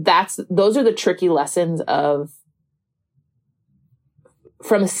 those are the tricky lessons of,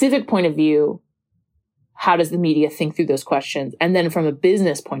 from a civic point of view, how does the media think through those questions? And then from a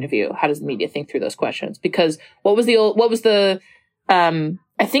business point of view, how does the media think through those questions? Because I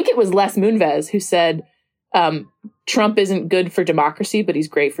think it was Les Moonves who said, Trump isn't good for democracy, but he's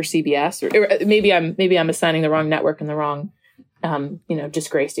great for CBS. Or maybe I'm assigning the wrong network and the wrong,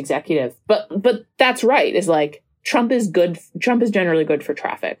 disgraced executive. But that's right. Is like Trump is generally good for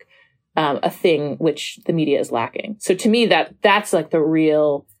traffic, a thing which the media is lacking. So to me, that's like the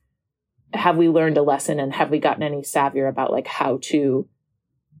real. Have we learned a lesson, and have we gotten any savvier about like how to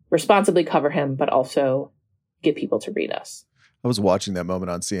responsibly cover him, but also get people to read us? I was watching that moment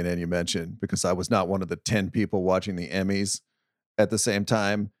on CNN you mentioned, because I was not one of the 10 people watching the Emmys at the same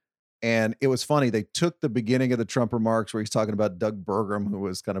time. And it was funny. They took the beginning of the Trump remarks where he's talking about Doug Burgum, who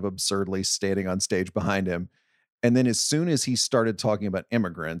was kind of absurdly standing on stage behind him. And then as soon as he started talking about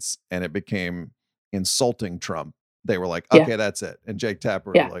immigrants and it became insulting Trump, they were like, okay, that's it. And Jake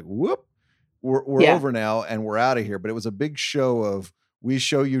Tapper was like, whoop, we're over now and we're out of here. But it was a big show of, we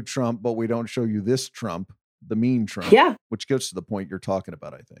show you Trump, but we don't show you this Trump, the mean Trump, which goes to the point you're talking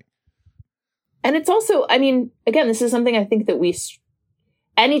about, I think. And it's also, I mean, again, this is something I think that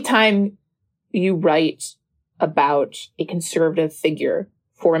anytime you write about a conservative figure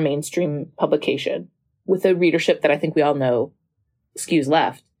for a mainstream publication with a readership that I think we all know skews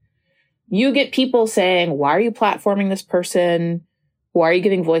left, you get people saying, why are you platforming this person? Why are you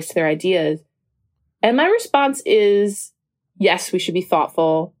giving voice to their ideas? And my response is, yes, we should be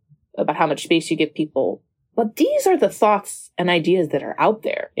thoughtful about how much space you give people. But these are the thoughts and ideas that are out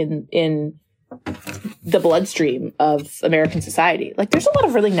there in the bloodstream of American society. Like, there's a lot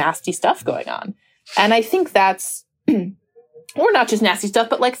of really nasty stuff going on. And I think that's, or not just nasty stuff,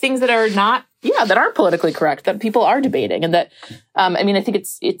 but like things that are not, that aren't politically correct, that people are debating. And that, I think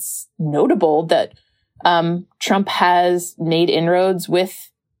it's notable that Trump has made inroads with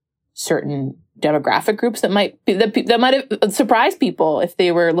certain demographic groups that might have surprised people if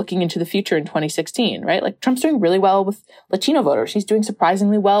they were looking into the future in 2016, right? Like, Trump's doing really well with Latino voters. He's doing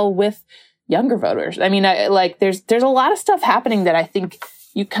surprisingly well with younger voters. I mean, there's a lot of stuff happening that I think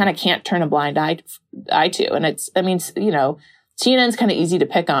you kind of can't turn a blind eye to. And CNN's kind of easy to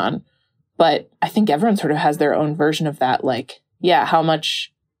pick on, But I think everyone sort of has their own version of that. Like, yeah, how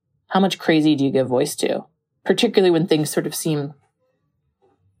much crazy do you give voice to? Particularly when things sort of seem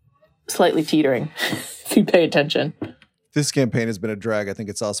slightly teetering, if you pay attention. This campaign has been a drag. I think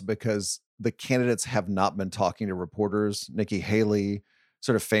it's also because the candidates have not been talking to reporters. Nikki Haley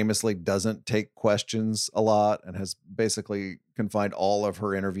sort of famously doesn't take questions a lot and has basically confined all of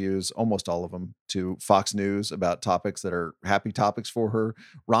her interviews, almost all of them, to Fox News about topics that are happy topics for her.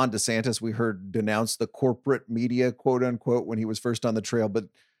 Ron DeSantis, we heard denounce the corporate media, quote unquote, when he was first on the trail. But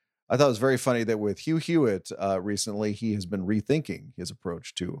I thought it was very funny that with Hugh Hewitt recently, he has been rethinking his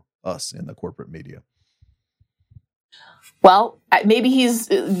approach to us in the corporate media. Well, maybe he's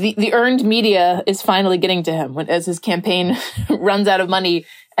the earned media is finally getting to him as his campaign runs out of money.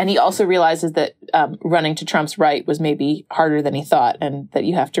 And he also realizes that running to Trump's right was maybe harder than he thought, and that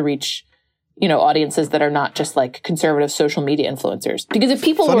you have to reach, audiences that are not just like conservative social media influencers. Because if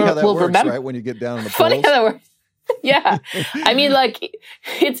people will remember, right, when you get down in the funny polls. How that works. Yeah. I mean, like,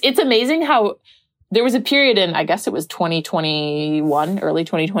 it's amazing how there was a period in, I guess it was 2021, early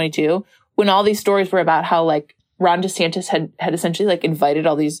 2022, when all these stories were about how like Ron DeSantis had essentially like invited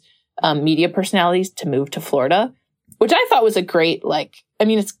all these media personalities to move to Florida, which I thought was a great, like, I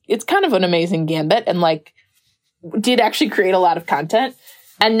mean, it's kind of an amazing gambit and like did actually create a lot of content.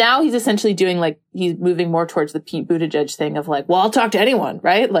 And now he's essentially doing like, he's moving more towards the Pete Buttigieg thing of like, well, I'll talk to anyone,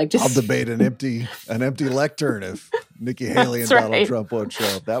 right? Like, just I'll debate an empty lectern if Nikki Haley and Donald Trump won't show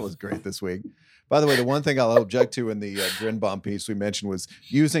up. That was great this week. By the way, the one thing I'll object to in the Grinbaum piece we mentioned was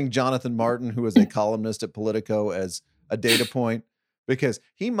using Jonathan Martin, who is a columnist at Politico, as a data point, because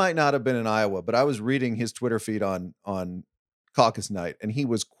he might not have been in Iowa, but I was reading his Twitter feed on caucus night, and he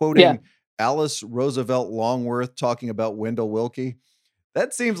was quoting Alice Roosevelt Longworth talking about Wendell Willkie.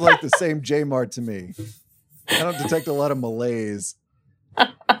 That seems like the same J-Mart to me. I don't detect a lot of malaise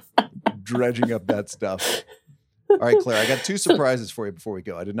dredging up that stuff. All right, Claire, I got two surprises for you before we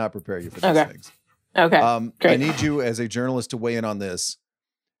go. I did not prepare you for these things. Okay. Great. I need you as a journalist to weigh in on this.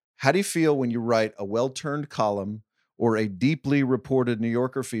 How do you feel when you write a well-turned column or a deeply reported New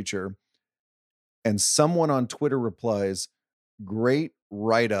Yorker feature and someone on Twitter replies, "Great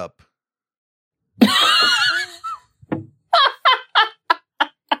write-up"?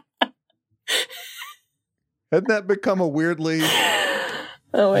 Hadn't that become a weirdly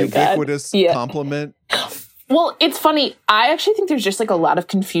ubiquitous compliment? Well, it's funny. I actually think there's just like a lot of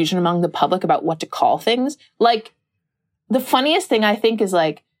confusion among the public about what to call things. Like, the funniest thing I think is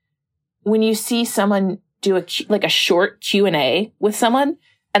like when you see someone do a short Q&A with someone,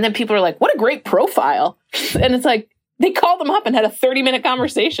 and then people are like, "What a great profile!" And it's like they called them up and had a 30-minute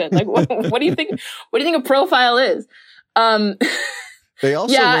conversation. Like, what do you think? What do you think a profile is? They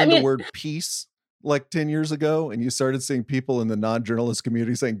also learned the word peace like 10 years ago, and you started seeing people in the non-journalist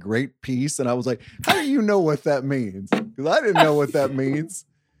community saying "great peace," and I was like, how do you know what that means? Because I didn't know what that means.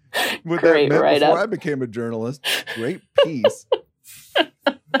 What that meant before I became a journalist. Great peace.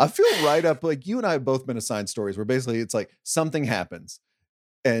 I feel right up, like you and I have both been assigned stories where basically it's like something happens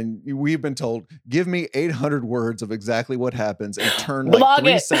and we've been told, give me 800 words of exactly what happens and turn like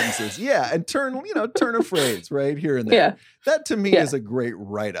three sentences. Yeah. And turn a phrase right here and there. Yeah. That to me is a great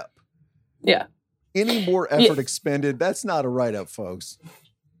write-up. Yeah. Any more effort expended, that's not a write-up, folks.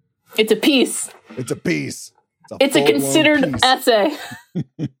 It's a piece. It's a piece. It's a considered essay.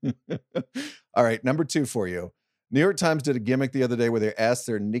 All right, number 2 for you. New York Times did a gimmick the other day where they asked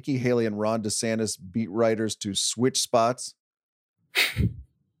their Nikki Haley and Ron DeSantis beat writers to switch spots to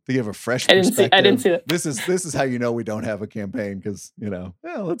give a fresh perspective. I didn't see that. This is how you know we don't have a campaign, because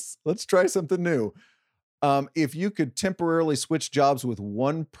let's try something new. If you could temporarily switch jobs with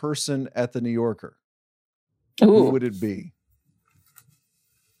one person at the New Yorker, who would it be?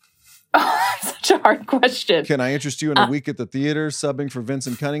 Oh, such a hard question. Can I interest you in a week at the theater, subbing for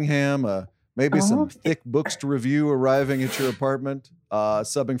Vincent Cunningham? Maybe some thick books to review arriving at your apartment,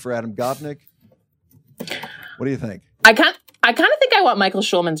 subbing for Adam Gopnik. What do you think? I kind of think I want Michael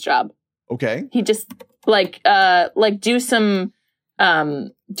Schulman's job. Okay. He just do some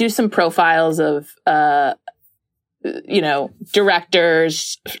profiles of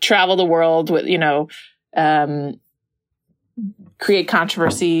directors, travel the world with create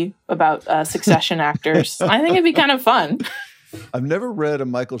controversy about succession actors. I think it'd be kind of fun. I've never read a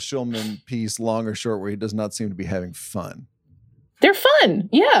Michael Schulman piece, long or short, where he does not seem to be having fun. They're fun,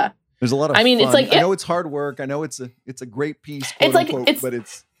 yeah. There's a lot of fun. It's like, I know it's hard work. I know it's a great piece, quote unquote, but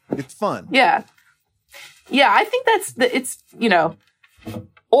it's fun. Yeah. Yeah, I think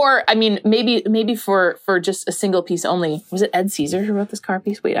or I mean, maybe for just a single piece only. Was it Ed Caesar who wrote this car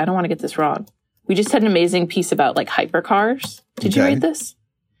piece? Wait, I don't want to get this wrong. We just had an amazing piece about like hypercars. Did you read this?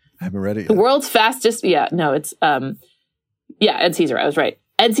 I haven't read it yet. The world's fastest. Yeah, no, it's Ed Caesar. I was right.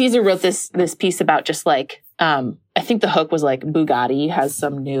 Ed Caesar wrote this piece about just like I think the hook was like Bugatti has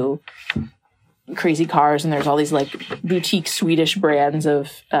some new crazy cars, and there's all these like boutique Swedish brands of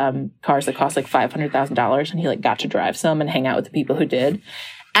cars that cost like $500,000, and he like got to drive some and hang out with the people who did.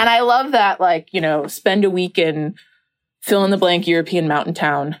 And I love that, like, you know, spend a week in fill in the blank European mountain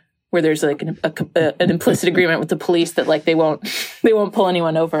town where there's like an implicit agreement with the police that like they won't pull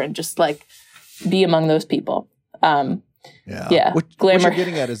anyone over, and just like be among those people. Yeah. What Glamour. you're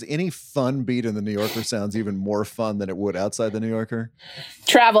getting at is any fun beat in the New Yorker sounds even more fun than it would outside the New Yorker.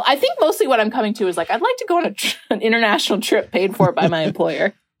 Travel. I think mostly what I'm coming to is like, I'd like to go on an international trip paid for by my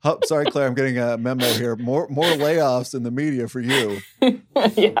employer. Oh, sorry, Claire, I'm getting a memo here. More layoffs in the media for you.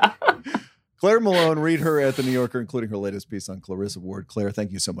 Yeah. Clare Malone, read her at the New Yorker, including her latest piece on Clarissa Ward. Claire,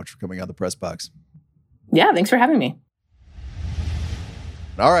 thank you so much for coming on the Press Box. Yeah, thanks for having me.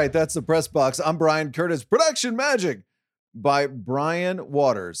 All right, that's the Press Box. I'm Brian Curtis. Production Magic by Brian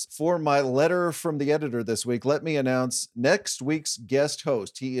Waters. For my letter from the editor this week, let me announce next week's guest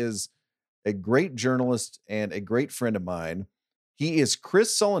host. He is a great journalist and a great friend of mine. He is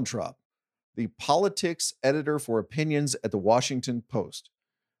Chris Sullentrop, the politics editor for opinions at the Washington Post.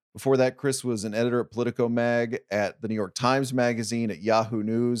 Before that, Chris was an editor at Politico Mag, at the New York Times Magazine, at Yahoo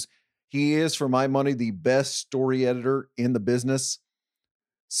News. He is, for my money, the best story editor in the business.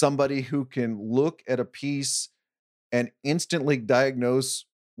 Somebody who can look at a piece and instantly diagnose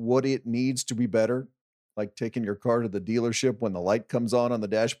what it needs to be better, like taking your car to the dealership when the light comes on the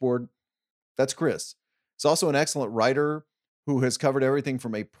dashboard. That's Chris. He's also an excellent writer who has covered everything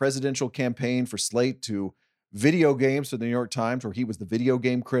from a presidential campaign for Slate to video games for the New York Times, where he was the video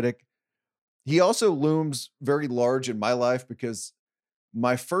game critic. He also looms very large in my life because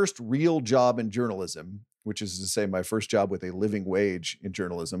my first real job in journalism, which is to say my first job with a living wage in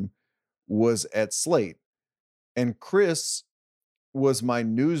journalism, was at Slate. And Chris was my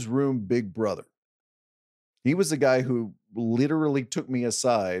newsroom big brother. He was the guy who literally took me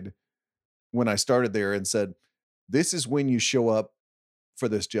aside when I started there and said, this is when you show up for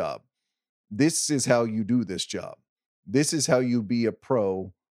this job. This is how you do this job. This is how you be a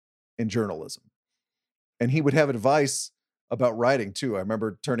pro in journalism. And he would have advice about writing too. I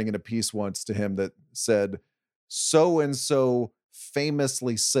remember turning in a piece once to him that said, so-and-so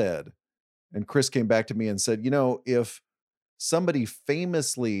famously said. And Chris came back to me and said, you know, if somebody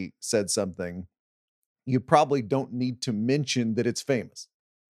famously said something, you probably don't need to mention that it's famous.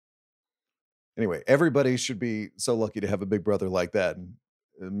 Anyway, everybody should be so lucky to have a big brother like that. And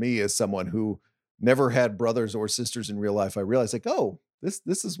me, as someone who never had brothers or sisters in real life, I realized like, oh, this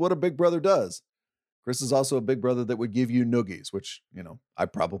is what a big brother does. Chris is also a big brother that would give you noogies, which, you know, I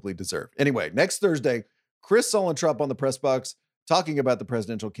probably deserve. Anyway, next Thursday, Chris Sullentrop on the Press Box, talking about the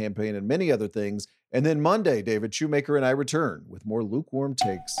presidential campaign and many other things. And then Monday, David Shoemaker and I return with more lukewarm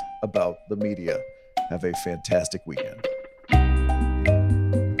takes about the media. Have a fantastic weekend.